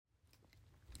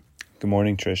Good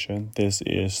morning, Tricia. This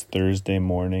is Thursday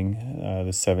morning, the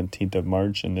 17th of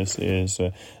March, and this is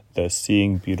the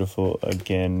Seeing Beautiful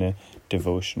Again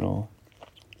devotional.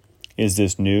 Is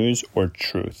this news or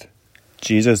truth?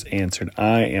 Jesus answered,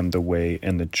 I am the way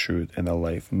and the truth and the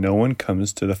life. No one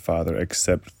comes to the Father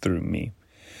except through me.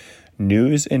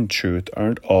 News and truth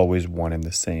aren't always one and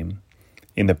the same.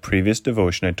 In the previous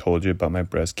devotion, I told you about my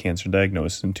breast cancer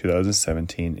diagnosis in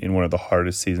 2017 in one of the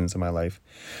hardest seasons of my life.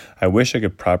 I wish I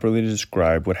could properly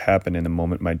describe what happened in the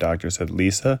moment my doctor said,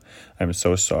 Lisa, I'm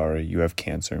so sorry, you have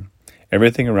cancer.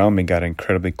 Everything around me got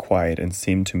incredibly quiet and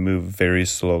seemed to move very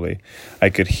slowly. I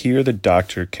could hear the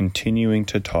doctor continuing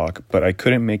to talk, but I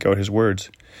couldn't make out his words.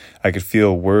 I could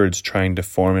feel words trying to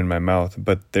form in my mouth,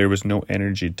 but there was no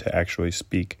energy to actually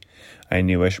speak. I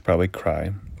knew I should probably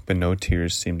cry, but no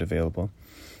tears seemed available.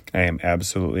 I am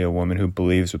absolutely a woman who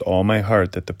believes with all my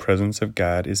heart that the presence of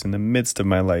God is in the midst of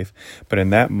my life, but in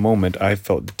that moment I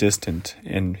felt distant,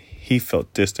 and he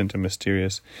felt distant and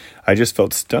mysterious. I just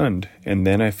felt stunned, and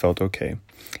then I felt okay.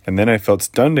 And then I felt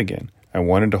stunned again. I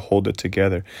wanted to hold it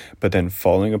together, but then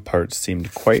falling apart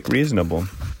seemed quite reasonable.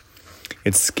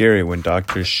 It's scary when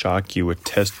doctors shock you with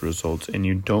test results and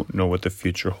you don't know what the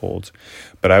future holds.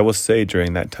 But I will say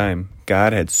during that time,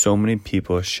 God had so many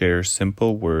people share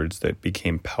simple words that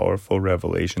became powerful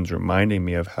revelations, reminding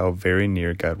me of how very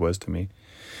near God was to me.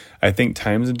 I think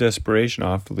times of desperation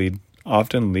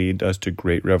often lead us to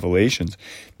great revelations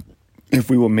if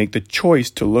we will make the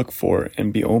choice to look for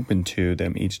and be open to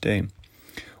them each day.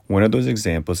 One of those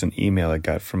examples, an email I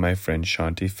got from my friend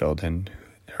Shanti Feldhen.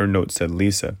 Her note said,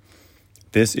 Lisa,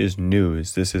 this is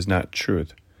news. This is not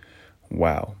truth.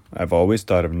 Wow. I've always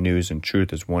thought of news and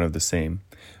truth as one of the same.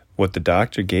 What the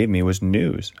doctor gave me was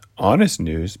news, honest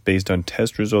news based on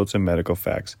test results and medical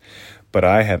facts. But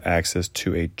I have access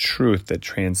to a truth that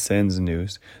transcends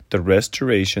news. The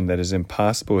restoration that is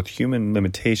impossible with human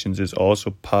limitations is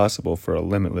also possible for a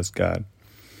limitless God.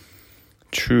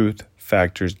 Truth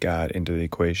factors God into the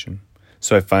equation.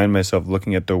 So I find myself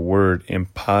looking at the word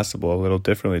impossible a little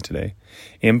differently today.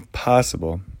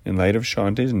 Impossible, in light of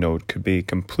Shanti's note, could be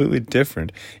completely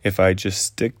different if I just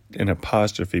stick an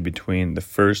apostrophe between the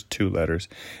first two letters.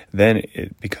 Then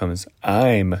it becomes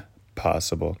I'm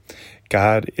possible.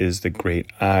 God is the great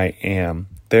I am.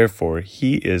 Therefore,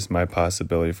 he is my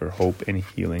possibility for hope and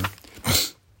healing.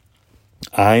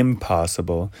 I'm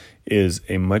possible is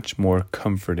a much more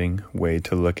comforting way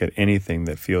to look at anything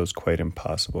that feels quite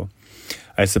impossible.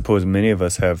 I suppose many of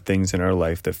us have things in our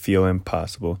life that feel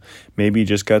impossible. Maybe you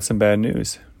just got some bad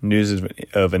news. News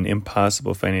of an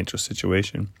impossible financial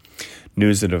situation.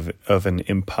 News of an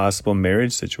impossible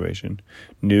marriage situation.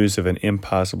 News of an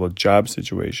impossible job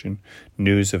situation.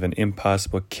 News of an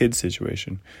impossible kid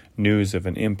situation. News of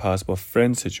an impossible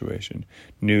friend situation.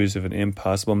 News of an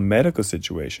impossible medical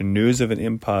situation. News of an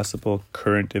impossible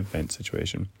current event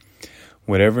situation.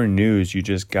 Whatever news you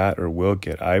just got or will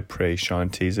get, I pray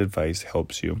Shanti's advice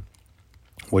helps you.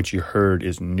 What you heard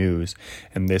is news,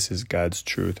 and this is God's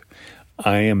truth.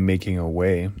 I am making a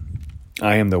way.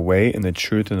 I am the way and the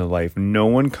truth and the life. No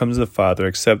one comes to the Father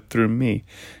except through me.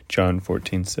 John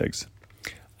 14:6.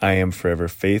 I am forever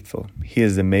faithful. He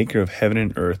is the maker of heaven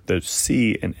and earth, the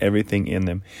sea and everything in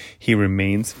them. He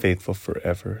remains faithful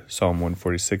forever. Psalm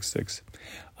 146:6.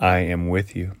 I am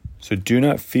with you. So do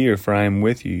not fear, for I am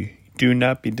with you. Do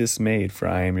not be dismayed, for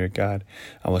I am your God.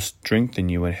 I will strengthen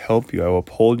you and help you. I will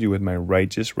uphold you with my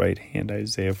righteous right hand.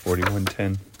 Isaiah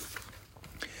 41:10.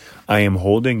 I am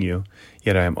holding you,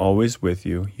 yet I am always with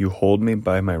you. You hold me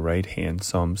by my right hand.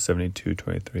 Psalm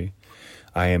 72:23.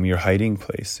 I am your hiding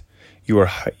place.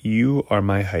 You are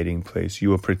my hiding place. You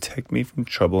will protect me from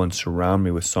trouble and surround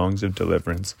me with songs of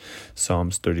deliverance.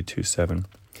 Psalms 32:7.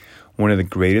 One of the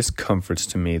greatest comforts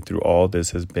to me through all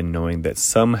this has been knowing that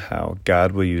somehow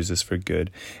God will use this for good,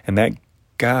 and that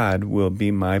God will be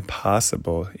my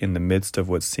possible in the midst of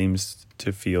what seems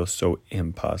to feel so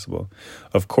impossible.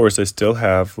 Of course, I still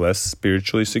have less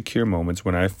spiritually secure moments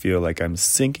when I feel like I'm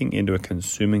sinking into a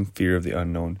consuming fear of the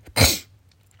unknown.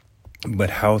 But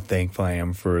how thankful I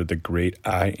am for the great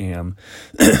I am,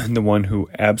 the one who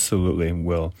absolutely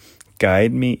will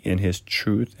guide me in his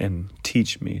truth and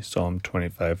teach me. Psalm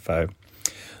 25:5.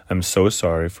 I'm so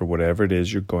sorry for whatever it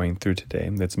is you're going through today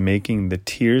that's making the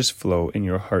tears flow in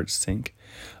your heart sink.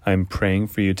 I'm praying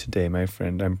for you today, my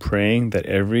friend. I'm praying that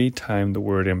every time the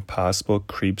word impossible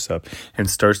creeps up and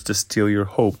starts to steal your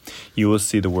hope, you will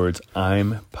see the words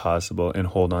I'm possible and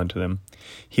hold on to them.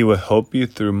 He will help you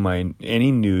through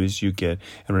any news you get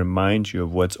and remind you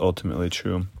of what's ultimately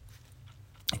true.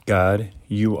 God,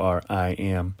 you are I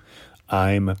am.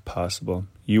 I'm possible.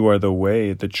 You are the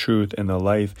way, the truth, and the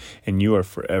life, and you are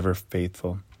forever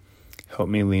faithful. Help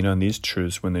me lean on these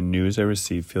truths when the news I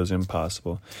receive feels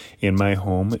impossible. In my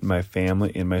home, in my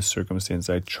family, in my circumstance,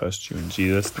 I trust you. In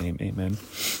Jesus' name, amen.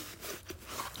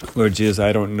 Lord Jesus,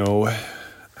 I don't know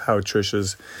how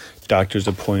Trisha's doctor's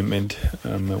appointment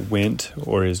went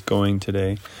or is going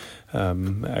today.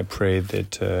 I pray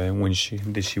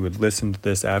that she would listen to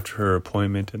this after her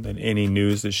appointment, and that any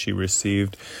news that she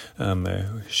received,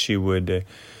 she would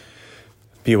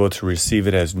be able to receive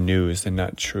it as news and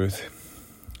not truth.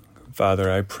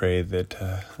 Father, I pray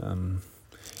that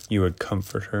you would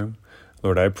comfort her.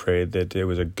 Lord, I pray that it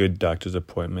was a good doctor's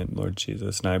appointment, Lord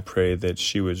Jesus, and I pray that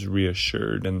she was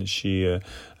reassured and that she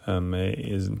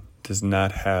does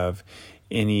not have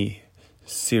any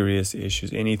serious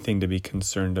issues, anything to be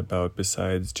concerned about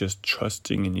besides just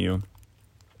trusting in you.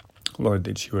 Lord,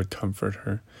 that you would comfort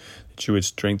her, that you would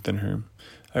strengthen her.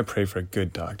 I pray for a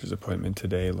good doctor's appointment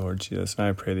today, Lord Jesus, and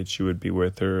I pray that you would be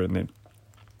with her, and that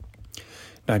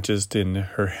not just in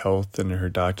her health and her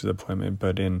doctor's appointment,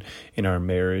 but in our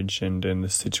marriage and in the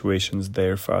situations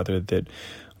there, Father, that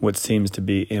what seems to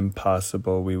be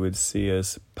impossible we would see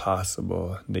as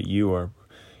possible, that you are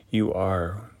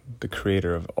the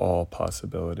creator of all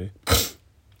possibility.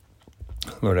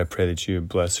 Lord, I pray that you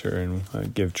bless her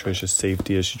and give Trisha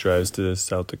safety as she drives to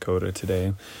South Dakota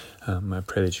today. I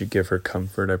pray that you give her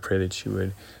comfort. I pray that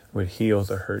you would heal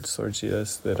the hurts, Lord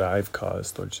Jesus, that I've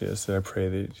caused, Lord Jesus. I pray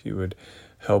that you would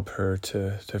help her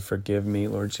to forgive me,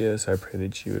 Lord Jesus. I pray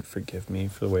that you would forgive me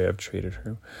for the way I've treated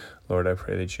her. Lord, I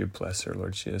pray that you bless her,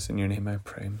 Lord Jesus. In your name I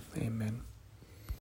pray. Amen.